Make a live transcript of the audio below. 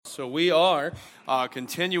So we are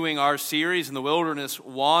continuing our series in the wilderness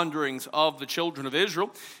wanderings of the children of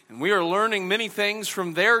Israel, and we are learning many things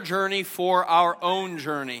from their journey for our own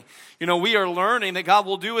journey. You know, we are learning that God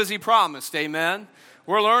will do as He promised, amen?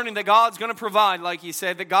 We're learning that God's going to provide like He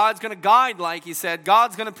said, that God's going to guide like He said,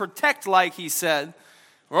 God's going to protect like He said.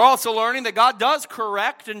 We're also learning that God does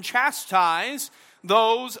correct and chastise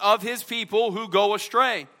those of His people who go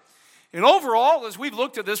astray. And overall, as we've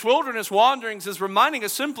looked at this, wilderness wanderings is reminding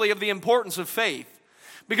us simply of the importance of faith.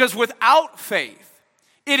 Because without faith,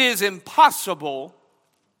 it is impossible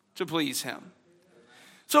to please Him.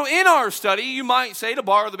 So in our study, you might say, to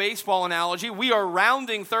borrow the baseball analogy, we are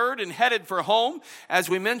rounding third and headed for home. As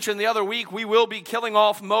we mentioned the other week, we will be killing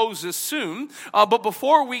off Moses soon. But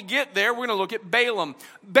before we get there, we're going to look at Balaam.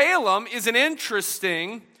 Balaam is an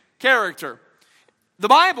interesting character. The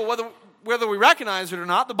Bible, whether we recognize it or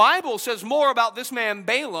not, the Bible says more about this man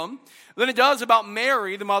Balaam than it does about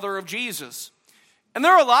Mary, the mother of Jesus. And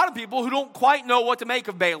there are a lot of people who don't quite know what to make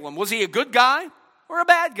of Balaam. Was he a good guy or a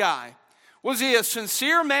bad guy? Was he a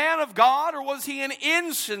sincere man of God or was he an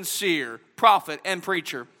insincere prophet and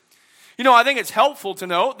preacher? You know, I think it's helpful to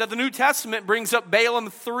note that the New Testament brings up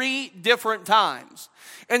Balaam 3 different times.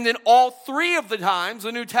 And then all 3 of the times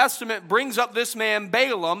the New Testament brings up this man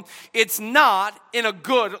Balaam, it's not in a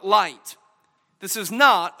good light. This is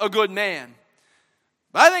not a good man.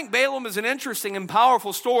 But I think Balaam is an interesting and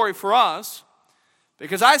powerful story for us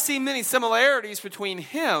because I see many similarities between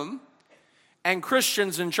him and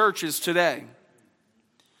Christians and churches today.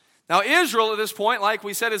 Now Israel at this point, like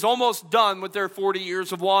we said, is almost done with their 40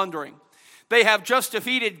 years of wandering. They have just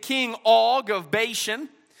defeated King Og of Bashan.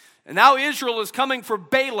 And now Israel is coming for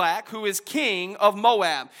Balak, who is king of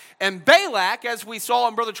Moab. And Balak, as we saw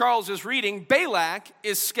in Brother Charles' reading, Balak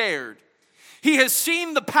is scared. He has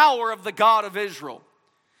seen the power of the God of Israel.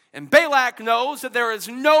 And Balak knows that there is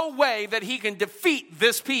no way that he can defeat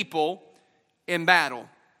this people in battle.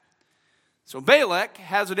 So Balak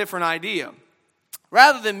has a different idea.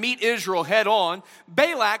 Rather than meet Israel head on,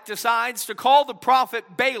 Balak decides to call the prophet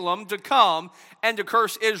Balaam to come and to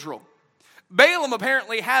curse Israel. Balaam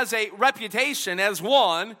apparently has a reputation as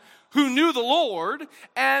one who knew the Lord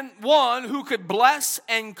and one who could bless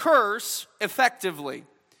and curse effectively.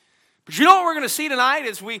 But you know what we're going to see tonight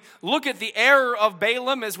as we look at the error of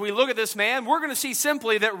Balaam, as we look at this man? We're going to see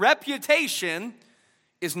simply that reputation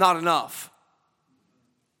is not enough.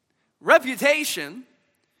 Reputation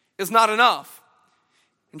is not enough.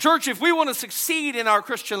 And church, if we want to succeed in our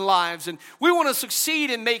Christian lives and we want to succeed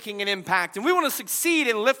in making an impact and we want to succeed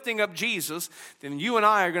in lifting up Jesus, then you and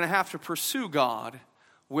I are going to have to pursue God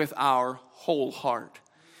with our whole heart.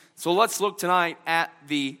 So let's look tonight at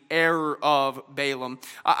the error of Balaam.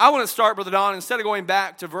 I want to start, Brother Don, instead of going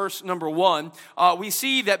back to verse number 1, we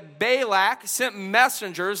see that Balak sent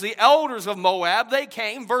messengers, the elders of Moab. They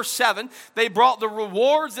came, verse 7, they brought the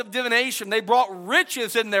rewards of divination. They brought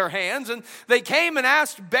riches in their hands, and they came and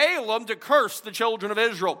asked Balaam to curse the children of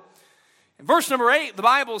Israel. In verse number 8, the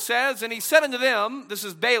Bible says, and he said unto them, this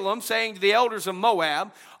is Balaam saying to the elders of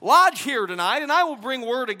Moab, lodge here tonight, and I will bring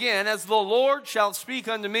word again, as the Lord shall speak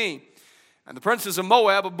unto me. And the princes of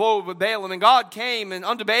Moab abode with Balaam, and God came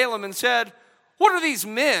unto Balaam and said, what are these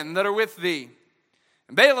men that are with thee?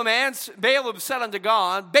 And Balaam said unto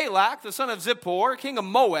God, Balak, the son of Zippor, king of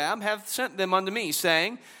Moab, hath sent them unto me,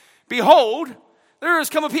 saying, behold, there is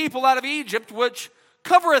come a people out of Egypt, which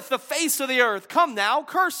covereth the face of the earth. Come now,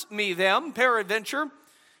 curse me them, peradventure.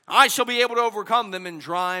 I shall be able to overcome them and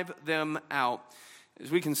drive them out. As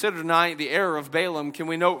we consider tonight the error of Balaam, can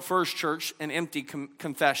we note first, church, an empty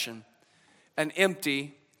confession? An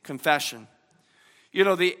empty confession. You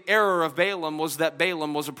know, the error of Balaam was that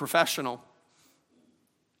Balaam was a professional.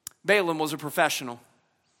 Balaam was a professional.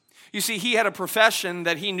 You see, he had a profession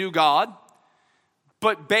that he knew God,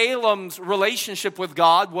 but Balaam's relationship with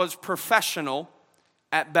God was professional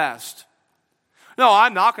at best. No,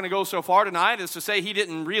 I'm not going to go so far tonight as to say he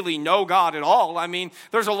didn't really know God at all. I mean,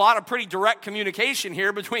 there's a lot of pretty direct communication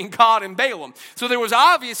here between God and Balaam. So there was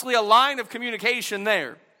obviously a line of communication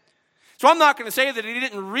there. So I'm not going to say that he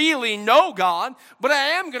didn't really know God, but I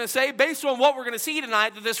am going to say, based on what we're going to see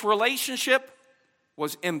tonight, that this relationship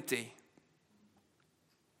was empty.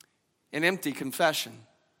 An empty confession.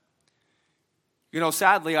 You know,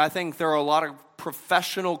 sadly, I think there are a lot of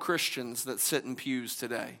professional Christians that sit in pews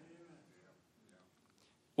today.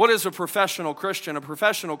 What is a professional Christian? A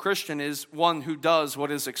professional Christian is one who does what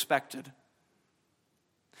is expected.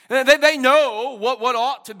 They know what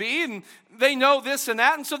ought to be, and they know this and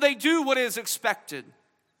that, and so they do what is expected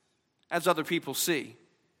as other people see.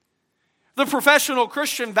 The professional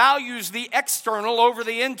Christian values the external over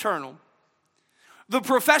the internal. The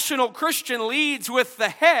professional Christian leads with the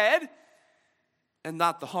head and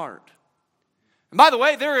not the heart. And by the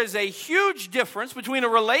way, there is a huge difference between a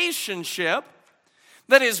relationship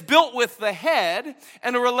that is built with the head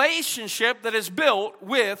and a relationship that is built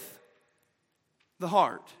with the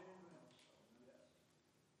heart.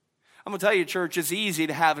 I'm going to tell you, church, it's easy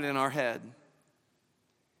to have it in our head.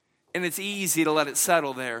 And it's easy to let it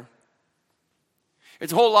settle there.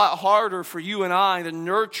 It's a whole lot harder for you and I to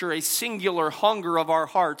nurture a singular hunger of our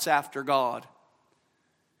hearts after God.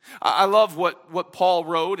 I love what Paul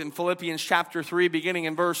wrote in Philippians chapter 3, beginning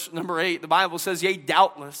in verse number 8. The Bible says, "Yea,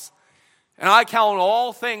 doubtless, and I count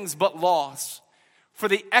all things but loss for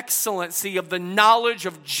the excellency of the knowledge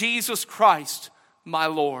of Jesus Christ, my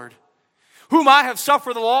Lord, whom I have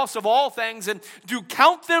suffered the loss of all things, and do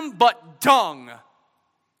count them but dung,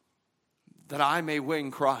 that I may win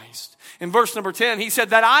Christ." In verse number 10, he said,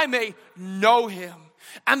 "That I may know him,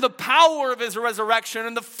 and the power of his resurrection,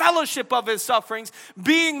 and the fellowship of his sufferings,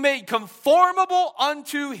 being made conformable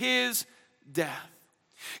unto his death."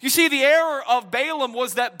 You see, the error of Balaam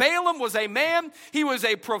was that Balaam was a man, he was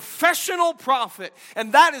a professional prophet,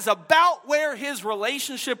 and that is about where his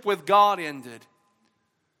relationship with God ended.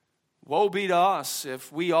 Woe be to us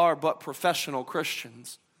if we are but professional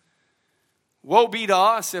Christians. Woe be to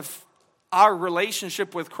us if our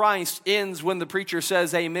relationship with Christ ends when the preacher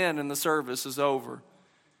says amen and the service is over.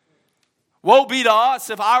 Woe be to us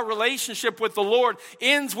if our relationship with the Lord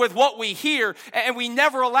ends with what we hear, and we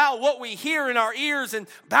never allow what we hear in our ears and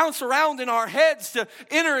bounce around in our heads to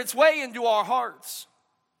enter its way into our hearts.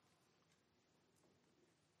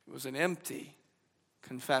 It was an empty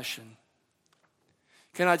confession.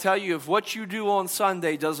 Can I tell you, if what you do on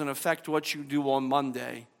Sunday doesn't affect what you do on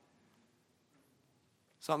Monday,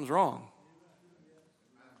 something's wrong.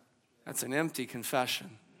 That's an empty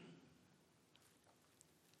confession.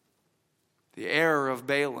 The error of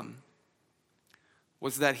Balaam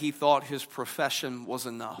was that he thought his profession was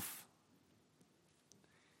enough.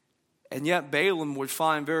 And yet Balaam would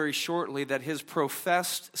find very shortly that his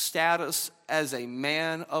professed status as a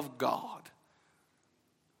man of God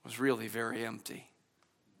was really very empty.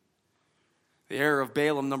 The error of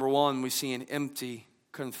Balaam, number one, we see an empty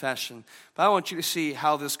confession. But I want you to see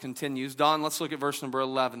how this continues. Don, let's look at verse number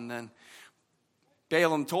 11 then.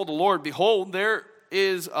 Balaam told the Lord, "Behold, there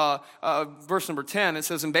is," verse number 10, it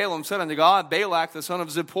says, "And Balaam said unto God, Balak the son of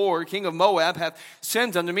Zippor, king of Moab, hath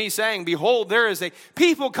sent unto me, saying, Behold, there is a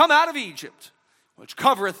people come out of Egypt, which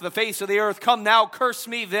covereth the face of the earth. Come now, curse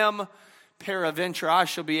me them. Peradventure I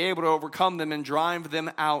shall be able to overcome them and drive them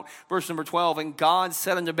out." Verse number 12, "And God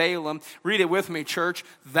said unto Balaam," read it with me, church,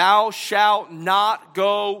 "Thou shalt not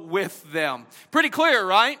go with them." Pretty clear,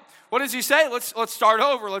 right? What does he say? Let's start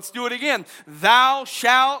over. Let's do it again. "Thou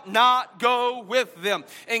shalt not go with them."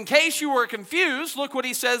 In case you were confused, look what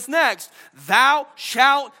he says next. "Thou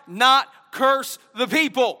shalt not curse the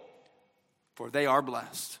people, for they are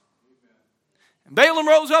blessed." And Balaam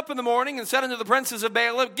rose up in the morning and said unto the princes of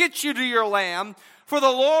Balaam, "Get you to your land, for the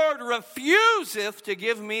Lord refuseth to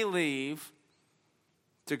give me leave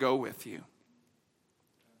to go with you."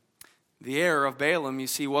 The error of Balaam, you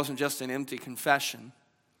see, wasn't just an empty confession.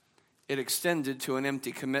 It extended to an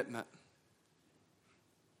empty commitment.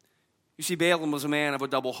 You see, Balaam was a man of a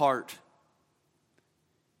double heart.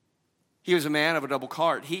 He was a man of a double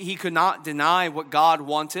heart. He could not deny what God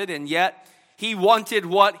wanted, and yet he wanted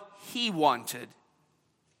what he wanted.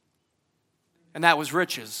 And that was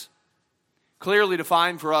riches. Clearly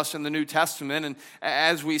defined for us in the New Testament, and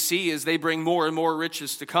as we see as they bring more and more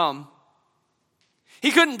riches to come.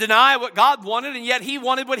 He couldn't deny what God wanted, and yet he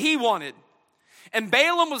wanted what he wanted. And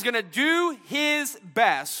Balaam was going to do his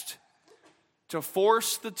best to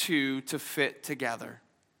force the two to fit together.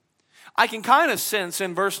 I can kind of sense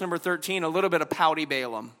in verse number 13 a little bit of pouty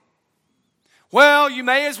Balaam. "Well, you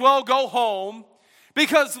may as well go home,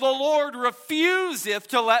 because the Lord refuseth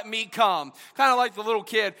to let me come." Kind of like the little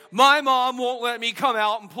kid, "My mom won't let me come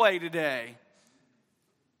out and play today."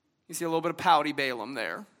 You see a little bit of pouty Balaam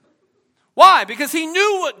there. Why? Because he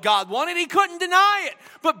knew what God wanted. He couldn't deny it.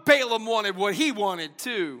 But Balaam wanted what he wanted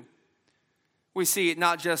too. We see it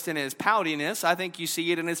not just in his poutiness. I think you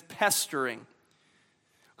see it in his pestering.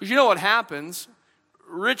 Because you know what happens?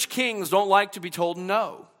 Rich kings don't like to be told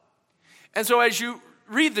no. And so as you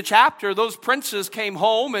read the chapter, those princes came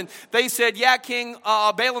home and they said, "Yeah, King."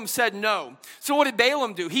 Balaam said no. So what did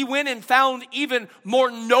Balaam do? He went and found even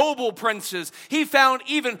more noble princes. He found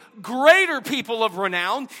even greater people of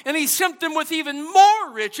renown, and he sent them with even more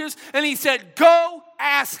riches, and he said, "Go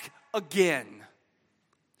ask again."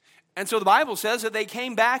 And so the Bible says that they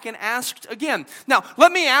came back and asked again. Now,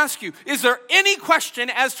 let me ask you, is there any question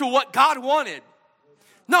as to what God wanted?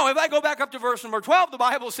 No, if I go back up to verse number 12, the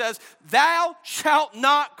Bible says, thou shalt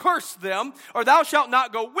not curse them, or thou shalt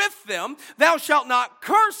not go with them. Thou shalt not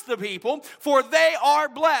curse the people, for they are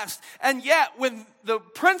blessed. And yet, when the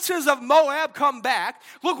princes of Moab come back,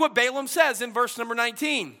 look what Balaam says in verse number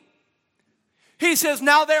 19. He says,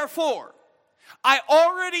 now therefore, I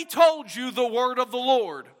already told you the word of the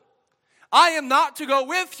Lord. I am not to go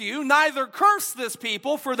with you, neither curse this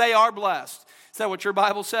people, for they are blessed. Is that what your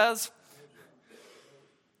Bible says?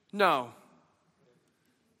 No.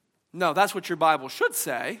 No, that's what your Bible should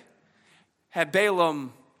say. Had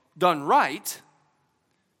Balaam done right,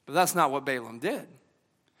 but that's not what Balaam did.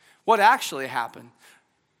 What actually happened?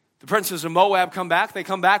 The princes of Moab come back. They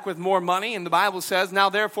come back with more money, and the Bible says, now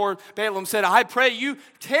therefore Balaam said, I pray you,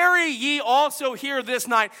 tarry ye also here this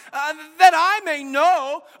night, that I may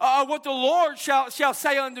know what the Lord shall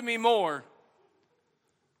say unto me more.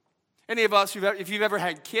 Any of us, if you've ever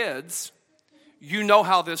had kids, you know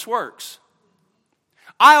how this works.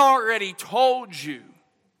 I already told you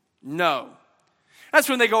no. That's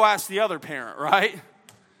when they go ask the other parent, right?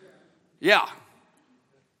 Yeah.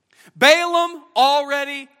 Balaam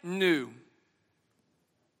already knew.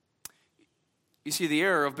 You see, the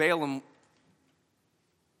error of Balaam,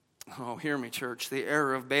 oh, hear me, church. The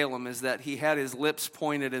error of Balaam is that he had his lips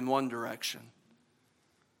pointed in one direction,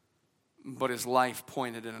 but his life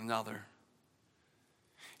pointed in another.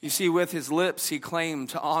 You see, with his lips, he claimed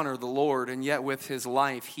to honor the Lord, and yet with his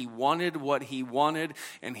life, he wanted what he wanted,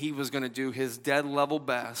 and he was going to do his dead level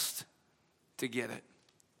best to get it.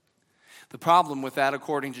 The problem with that,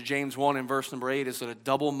 according to James 1 and verse number 8, is that a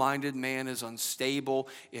double-minded man is unstable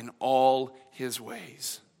in all his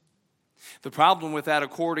ways. The problem with that,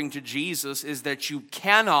 according to Jesus, is that you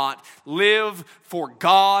cannot live for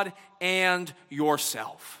God and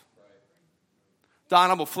yourself. Don,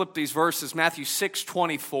 I'm going to flip these verses. Matthew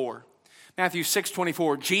 6:24. Matthew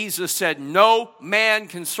 6:24. Jesus said, no man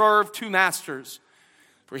can serve two masters.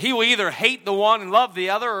 For he will either hate the one and love the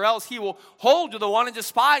other, or else he will hold to the one and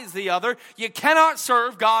despise the other. You cannot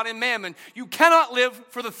serve God and mammon. You cannot live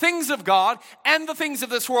for the things of God and the things of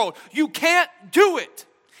this world. You can't do it.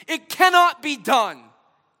 It cannot be done.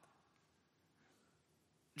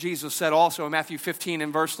 Jesus said also in Matthew 15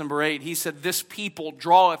 and verse number 8, he said, this people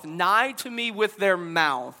draweth nigh to me with their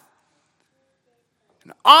mouth,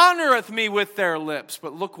 and honoreth me with their lips.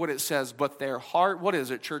 But look what it says, but their heart, what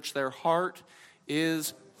is it, church? Their heart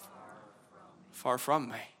is far from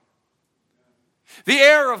me. The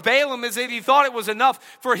error of Balaam is that he thought it was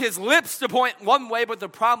enough for his lips to point one way, but the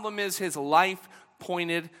problem is his life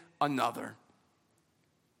pointed another.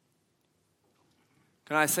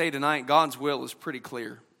 Can I say tonight, God's will is pretty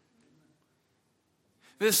clear.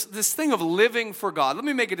 This thing of living for God, let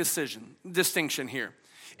me make a distinction here.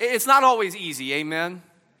 It's not always easy, amen?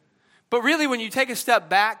 But really, when you take a step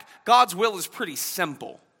back, God's will is pretty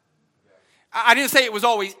simple. I didn't say it was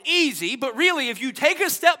always easy, but really, if you take a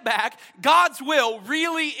step back, God's will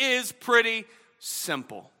really is pretty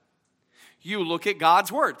simple. You look at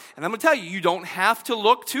God's word. And I'm going to tell you, you don't have to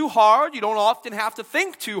look too hard. You don't often have to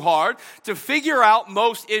think too hard to figure out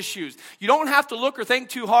most issues. You don't have to look or think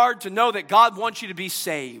too hard to know that God wants you to be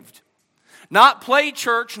saved. Not play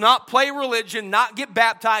church, not play religion, not get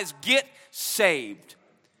baptized, get saved.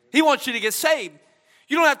 He wants you to get saved.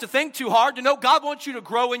 You don't have to think too hard to know God wants you to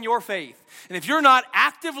grow in your faith. And if you're not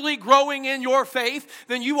actively growing in your faith,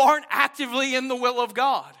 then you aren't actively in the will of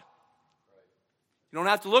God. You don't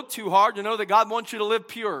have to look too hard to know that God wants you to live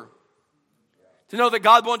pure. To know that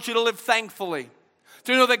God wants you to live thankfully.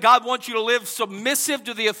 To know that God wants you to live submissive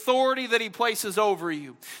to the authority that He places over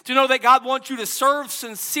you. To know that God wants you to serve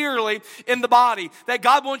sincerely in the body. That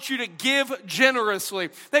God wants you to give generously.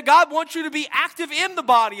 That God wants you to be active in the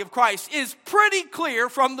body of Christ is pretty clear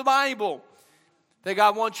from the Bible. That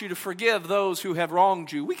God wants you to forgive those who have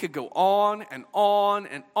wronged you. We could go on and on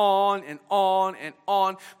and on and on and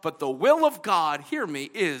on. But the will of God, hear me,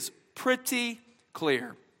 is pretty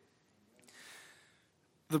clear.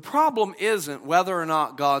 The problem isn't whether or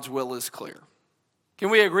not God's will is clear.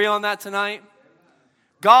 Can we agree on that tonight?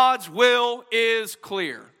 God's will is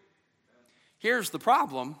clear. Here's the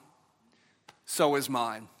problem. So is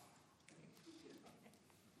mine.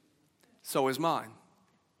 So is mine.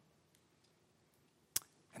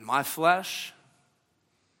 And my flesh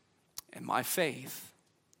and my faith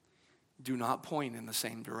do not point in the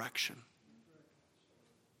same direction.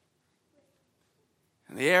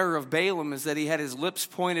 And the error of Balaam is that he had his lips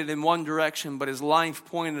pointed in one direction, but his life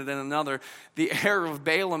pointed in another. The error of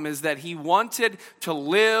Balaam is that he wanted to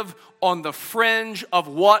live on the fringe of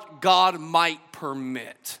what God might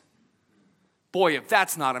permit. Boy, if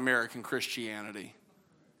that's not American Christianity.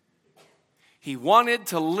 He wanted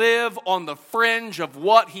to live on the fringe of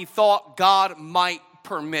what he thought God might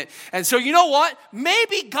permit. And so you know what?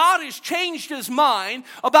 Maybe God has changed his mind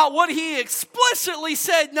about what he explicitly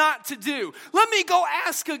said not to do. Let me go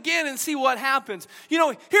ask again and see what happens. You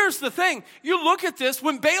know, here's the thing. You look at this.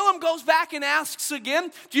 When Balaam goes back and asks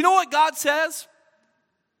again, do you know what God says?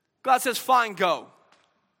 God says, fine, go.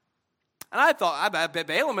 And I thought, I bet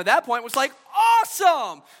Balaam at that point was like,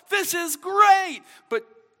 awesome, this is great. But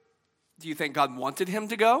do you think God wanted him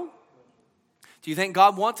to go? Do you think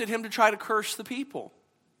God wanted him to try to curse the people?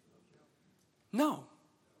 No.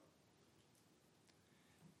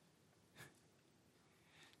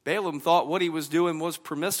 Balaam thought what he was doing was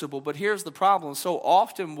permissible, but here's the problem. So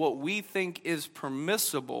often what we think is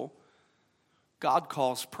permissible, God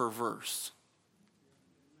calls perverse.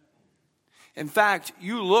 In fact,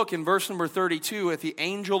 you look in verse number 32 at the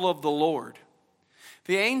angel of the Lord.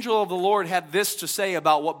 The angel of the Lord had this to say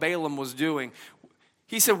about what Balaam was doing.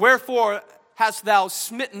 He said, wherefore hast thou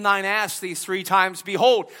smitten thine ass these 3 times?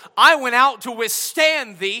 Behold, I went out to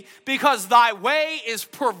withstand thee, because thy way is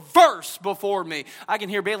perverse before me. I can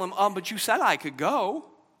hear Balaam, but you said I could go.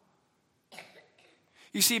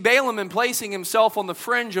 You see, Balaam, in placing himself on the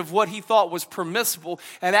fringe of what he thought was permissible,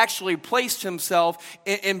 had actually placed himself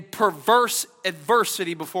in perverse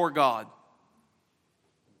adversity before God.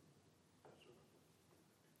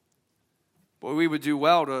 Boy, we would do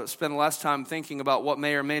well to spend less time thinking about what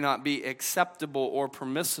may or may not be acceptable or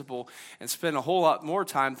permissible, and spend a whole lot more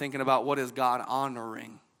time thinking about what is God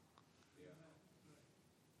honoring.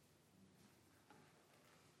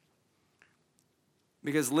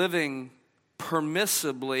 Because living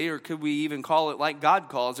permissibly, or could we even call it like God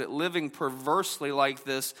calls it, living perversely like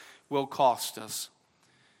this will cost us.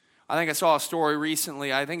 I think I saw a story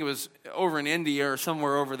recently, I think it was over in India or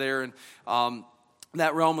somewhere over there, and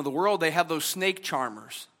that realm of the world, they have those snake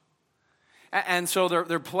charmers. And so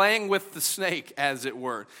they're playing with the snake, as it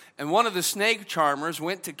were. And one of the snake charmers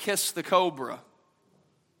went to kiss the cobra.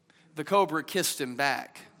 The cobra kissed him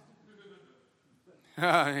back.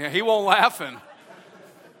 He won't laughing.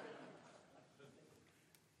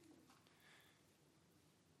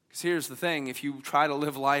 Because here's the thing, if you try to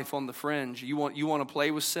live life on the fringe, you want to play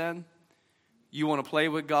with sin, you want to play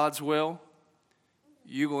with God's will,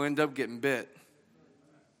 you will end up getting bit.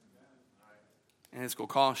 And it's going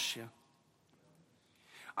to cost you.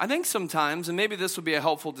 I think sometimes, and maybe this will be a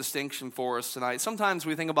helpful distinction for us tonight, sometimes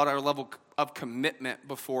we think about our level of commitment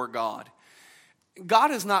before God.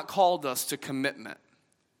 God has not called us to commitment.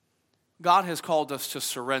 God has called us to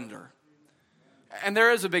surrender. And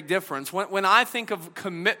there is a big difference. When I think of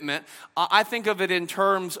commitment, I think of it in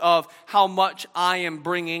terms of how much I am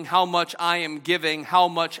bringing, how much I am giving, how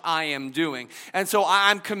much I am doing. And so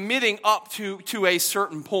I'm committing up to a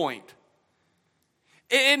certain point.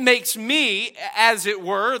 It makes me, as it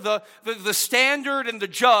were, the standard and the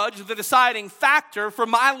judge, the deciding factor for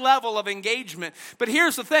my level of engagement. But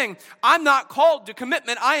here's the thing. I'm not called to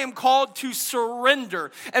commitment. I am called to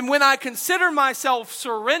surrender. And when I consider myself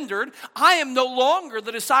surrendered, I am no longer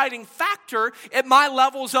the deciding factor at my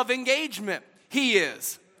levels of engagement. He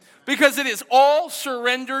is. Because it is all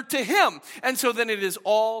surrendered to Him. And so then it is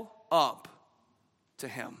all up to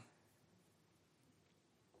Him.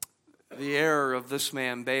 The error of this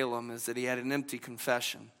man, Balaam, is that he had an empty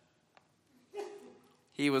confession.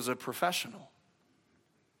 He was a professional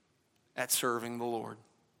at serving the Lord.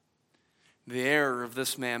 The error of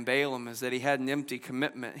this man, Balaam, is that he had an empty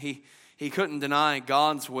commitment. He couldn't deny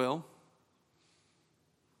God's will,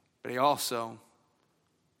 but he also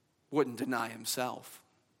wouldn't deny himself.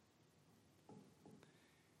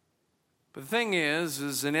 But the thing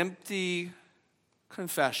is an empty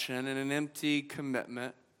confession and an empty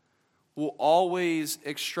commitment will always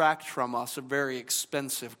extract from us a very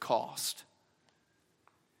expensive cost.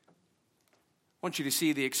 I want you to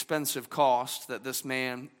see the expensive cost that this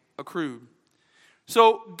man accrued.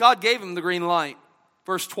 So God gave him the green light.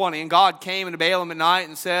 Verse 20, and God came unto Balaam at night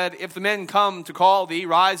and said, if the men come to call thee,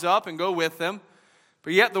 rise up and go with them.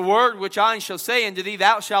 But yet the word which I shall say unto thee,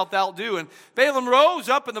 thou shalt thou do. And Balaam rose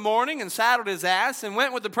up in the morning and saddled his ass and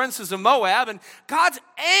went with the princes of Moab. And God's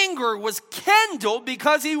anger was kindled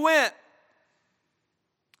because he went.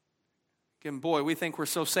 Again, boy, we think we're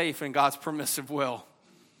so safe in God's permissive will.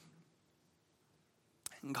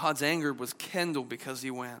 And God's anger was kindled because he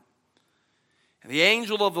went. And the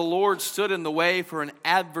angel of the Lord stood in the way for an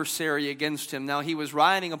adversary against him. Now he was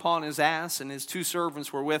riding upon his ass, and his 2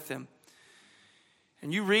 servants were with him.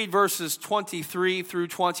 And you read verses 23 through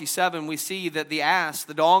 27, we see that the ass,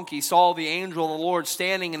 the donkey, saw the angel of the Lord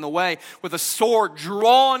standing in the way with a sword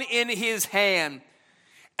drawn in his hand.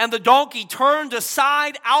 and the donkey turned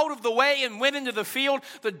aside out of the way and went into the field.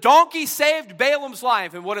 The donkey saved Balaam's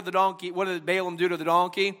life. And what did Balaam do to the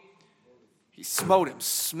donkey? He smote him,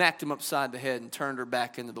 smacked him upside the head, and turned her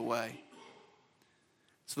back into the way.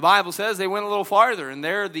 So the Bible says they went a little farther, and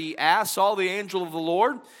there the ass saw the angel of the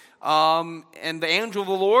Lord. And the angel of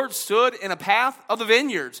the Lord stood in a path of the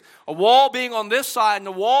vineyards, a wall being on this side and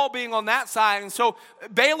a wall being on that side. And so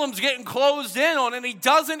Balaam's getting closed in on it, and he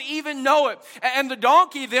doesn't even know it. And the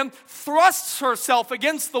donkey then thrusts herself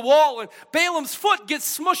against the wall, and Balaam's foot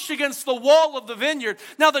gets smushed against the wall of the vineyard.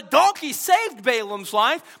 Now the donkey saved Balaam's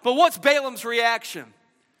life, but what's Balaam's reaction?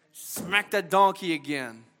 Smack that donkey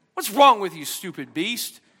again. What's wrong with you, stupid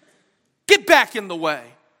beast? Get back in the way.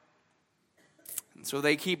 And so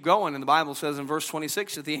they keep going, and the Bible says in verse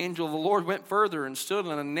 26 that the angel of the Lord went further and stood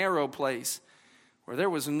in a narrow place where there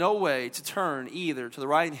was no way to turn either to the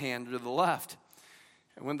right hand or to the left.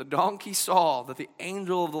 And when the donkey saw that the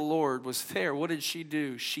angel of the Lord was there, what did she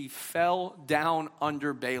do? She fell down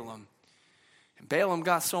under Balaam. And Balaam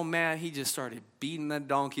got so mad, he just started beating that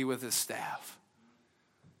donkey with his staff.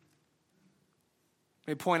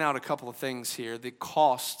 Let me point out a couple of things here. The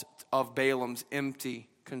cost of Balaam's empty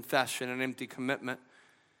confession and empty commitment.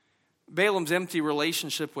 Balaam's empty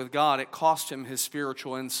relationship with God, it cost him his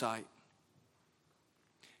spiritual insight.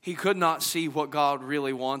 He could not see what God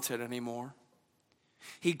really wanted anymore.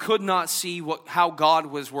 He could not see how God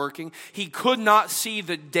was working. He could not see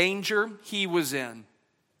the danger he was in.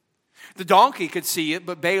 The donkey could see it,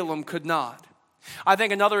 but Balaam could not. I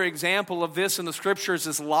think another example of this in the scriptures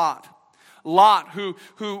is Lot. Lot, who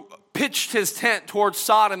pitched his tent towards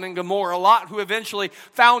Sodom and Gomorrah. Lot, who eventually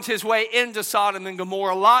found his way into Sodom and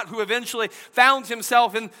Gomorrah. Lot, who eventually found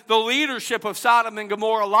himself in the leadership of Sodom and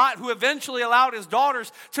Gomorrah. Lot, who eventually allowed his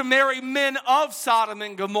daughters to marry men of Sodom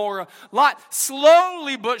and Gomorrah. Lot,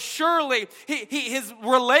 slowly but surely, his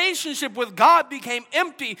relationship with God became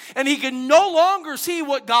empty, and he could no longer see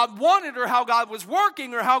what God wanted or how God was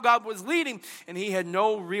working or how God was leading, and he had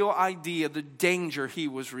no real idea the danger he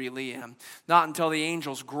was really in. Not until the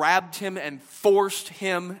angels grabbed him and forced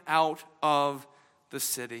him out of the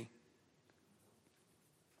city.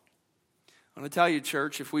 I'm going to tell you,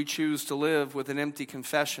 church, if we choose to live with an empty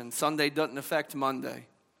confession, Sunday doesn't affect Monday.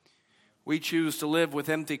 We choose to live with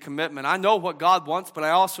empty commitment. I know what God wants, but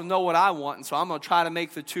I also know what I want, and so I'm going to try to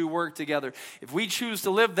make the two work together. If we choose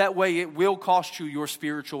to live that way, it will cost you your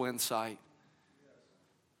spiritual insight.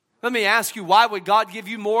 Let me ask you, why would God give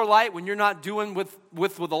you more light when you're not doing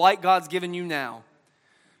with the light God's given you now?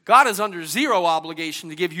 God is under zero obligation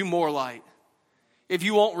to give you more light if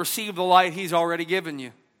you won't receive the light He's already given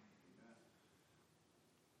you.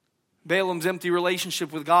 Balaam's empty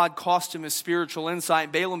relationship with God cost him his spiritual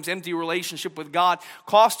insight. Balaam's empty relationship with God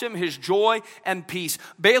cost him his joy and peace.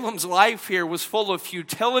 Balaam's life here was full of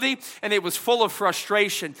futility and it was full of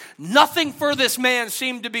frustration. Nothing for this man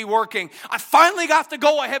seemed to be working. I finally got the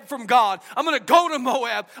go-ahead from God. I'm going to go to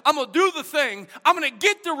Moab. I'm going to do the thing. I'm going to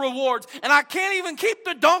get the rewards. And I can't even keep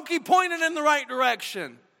the donkey pointed in the right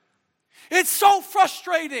direction. It's so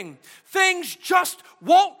frustrating. Things just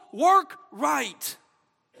won't work right.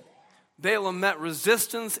 Balaam met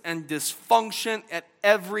resistance and dysfunction at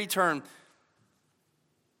every turn.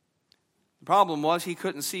 The problem was he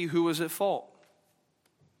couldn't see who was at fault.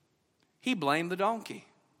 He blamed the donkey.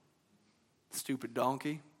 Stupid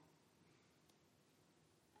donkey.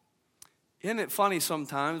 Isn't it funny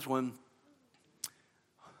sometimes when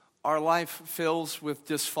our life fills with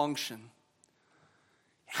dysfunction?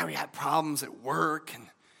 We got problems at work, and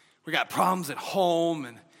we got problems at home,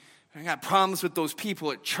 and I got problems with those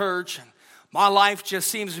people at church, and my life just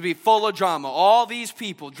seems to be full of drama. All these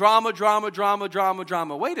people, drama, drama, drama, drama,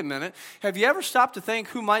 drama. Wait a minute. Have you ever stopped to think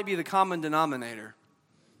who might be the common denominator?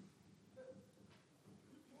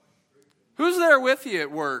 Who's there with you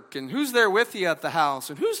at work? And who's there with you at the house?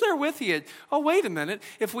 And who's there with you? Oh, wait a minute.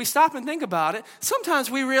 If we stop and think about it, sometimes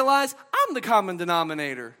we realize I'm the common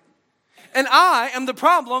denominator. And I am the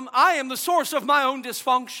problem. I am the source of my own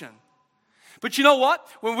dysfunction. But you know what?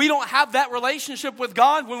 When we don't have that relationship with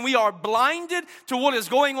God, when we are blinded to what is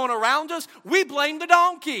going on around us, we blame the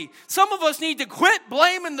donkey. Some of us need to quit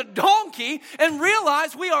blaming the donkey and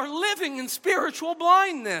realize we are living in spiritual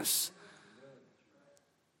blindness.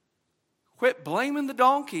 Quit blaming the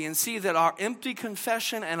donkey and see that our empty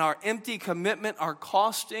confession and our empty commitment are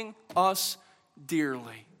costing us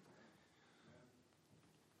dearly.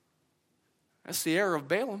 That's the error of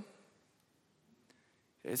Balaam.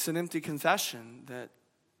 It's an empty confession that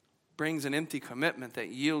brings an empty commitment that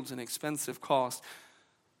yields an expensive cost.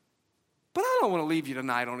 But I don't want to leave you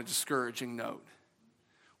tonight on a discouraging note.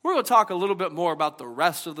 We're going to talk a little bit more about the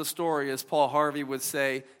rest of the story, as Paul Harvey would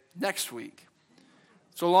say, next week.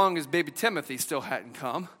 So long as baby Timothy still hadn't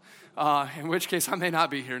come, in which case I may not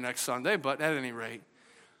be here next Sunday, but at any rate,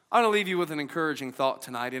 I'm going to leave you with an encouraging thought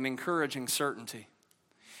tonight, an encouraging certainty.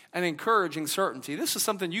 An encouraging certainty. This is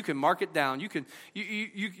something you can mark it down. You can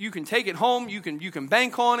take it home. You can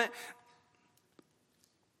bank on it.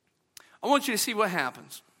 I want you to see what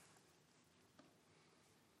happens.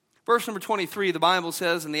 Verse number 23, the Bible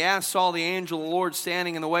says, "And the ass saw the angel of the Lord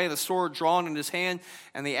standing in the way, the sword drawn in his hand,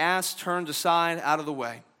 and the ass turned aside out of the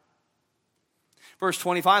way." Verse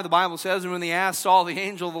 25, the Bible says, "And when the ass saw the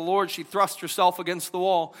angel of the Lord, she thrust herself against the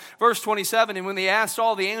wall." Verse 27, "And when the ass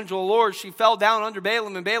saw the angel of the Lord, she fell down under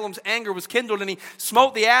Balaam, and Balaam's anger was kindled, and he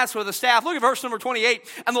smote the ass with a staff." Look at verse number 28.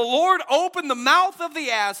 "And the Lord opened the mouth of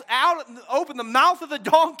the ass, opened the mouth of the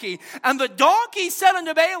donkey, and the donkey said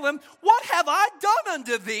unto Balaam, What have I done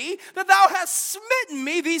unto thee, that thou hast smitten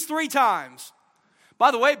me these 3 times?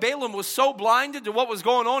 By the way, Balaam was so blinded to what was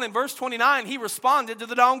going on in verse 29, he responded to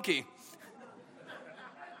the donkey.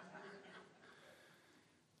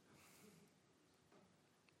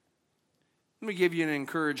 Let me give you an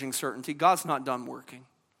encouraging certainty. God's not done working.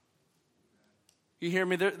 You hear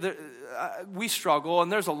me? We struggle,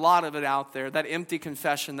 and there's a lot of it out there. That empty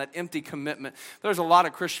confession, that empty commitment. There's a lot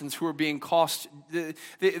of Christians who are being cost.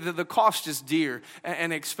 The cost is dear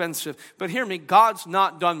and expensive. But hear me, God's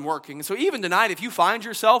not done working. And so even tonight, if you find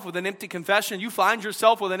yourself with an empty confession, you find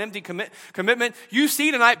yourself with an empty commitment, you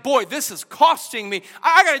see tonight, boy, this is costing me.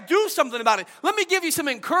 I got to do something about it. Let me give you some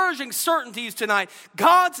encouraging certainties tonight.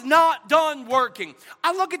 God's not done working.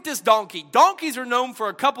 I look at this donkey. Donkeys are known for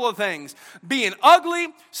a couple of things: being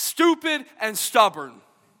ugly, stupid, and stubborn.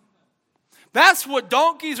 That's what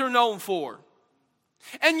donkeys are known for.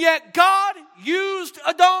 And yet God used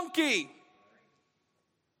a donkey.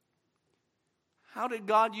 How did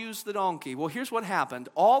God use the donkey? Well, here's what happened.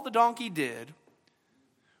 All the donkey did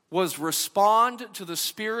was respond to the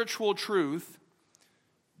spiritual truth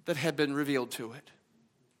that had been revealed to it.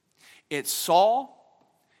 It saw,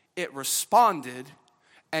 it responded,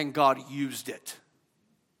 and God used it.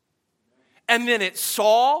 And then it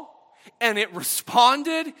saw, and it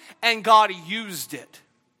responded, and God used it.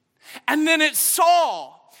 And then it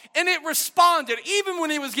saw, and it responded, even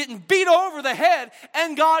when it was getting beat over the head,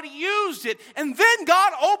 and God used it. And then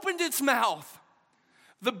God opened its mouth.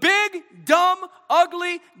 The big, dumb,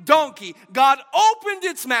 ugly donkey. God opened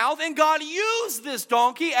its mouth, and God used this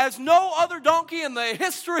donkey as no other donkey in the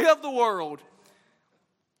history of the world.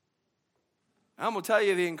 I'm going to tell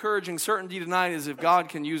you, the encouraging certainty tonight is if God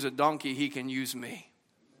can use a donkey, He can use me.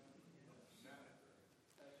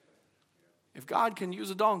 If God can use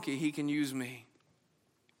a donkey, He can use me.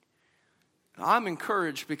 I'm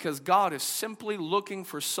encouraged because God is simply looking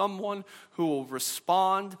for someone who will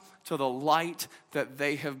respond to the light that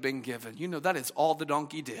they have been given. You know, that is all the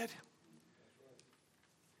donkey did.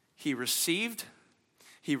 He received,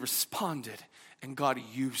 he responded, and God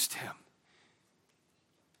used him.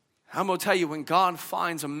 I'm going to tell you, when God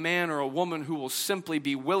finds a man or a woman who will simply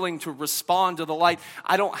be willing to respond to the light,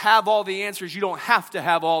 I don't have all the answers. You don't have to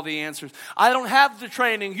have all the answers. I don't have the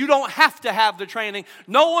training. You don't have to have the training.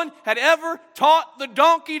 No one had ever taught the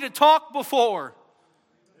donkey to talk before.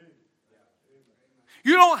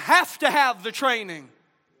 You don't have to have the training.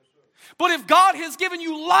 But if God has given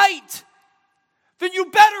you light, then you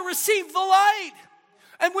better receive the light.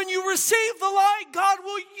 And when you receive the light, God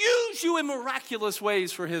will use you in miraculous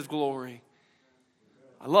ways for His glory.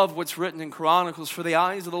 I love what's written in Chronicles. "For the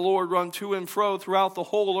eyes of the Lord run to and fro throughout the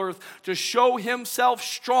whole earth to show Himself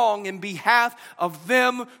strong in behalf of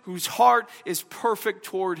them whose heart is perfect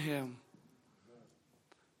toward Him."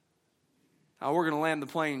 Now we're going to land the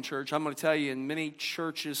plane, church. I'm going to tell you, in many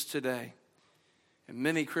churches today, and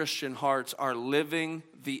many Christian hearts are living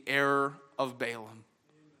the error of Balaam.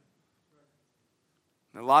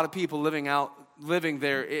 A lot of people living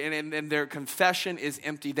there, and their confession is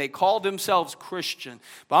empty. They call themselves Christian.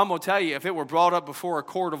 But I'm going to tell you, if it were brought up before a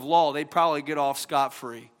court of law, they'd probably get off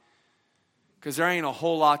scot-free. Because there ain't a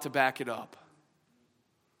whole lot to back it up.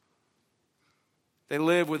 They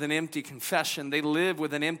live with an empty confession. They live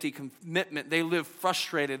with an empty commitment. They live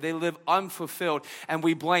frustrated. They live unfulfilled. And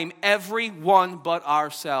we blame everyone but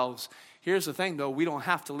ourselves. Here's the thing, though. We don't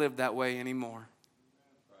have to live that way anymore.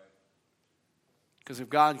 Because if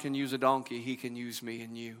God can use a donkey, He can use me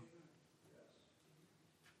and you.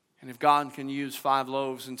 And if God can use 5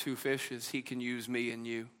 loaves and 2 fishes, He can use me and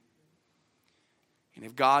you. And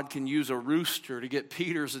if God can use a rooster to get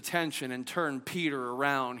Peter's attention and turn Peter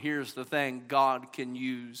around, here's the thing: God can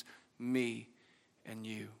use me and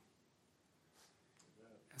you.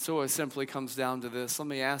 And So it simply comes down to this. Let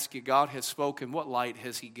me ask you, God has spoken. What light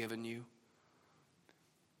has He given you?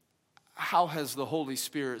 How has the Holy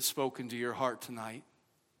Spirit spoken to your heart tonight?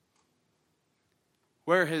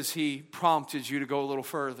 Where has He prompted you to go a little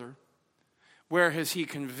further? Where has He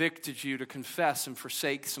convicted you to confess and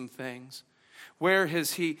forsake some things? Where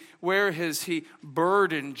has He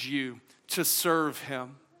burdened you to serve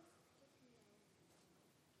Him?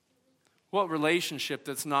 What relationship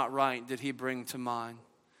that's not right did He bring to mind?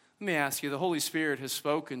 Let me ask you, the Holy Spirit has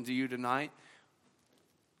spoken to you tonight.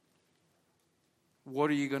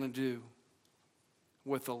 What are you going to do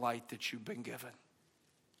with the light that you've been given?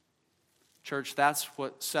 Church, that's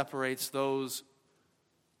what separates those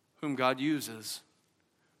whom God uses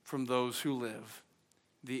from those who live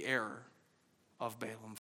the error of Balaam.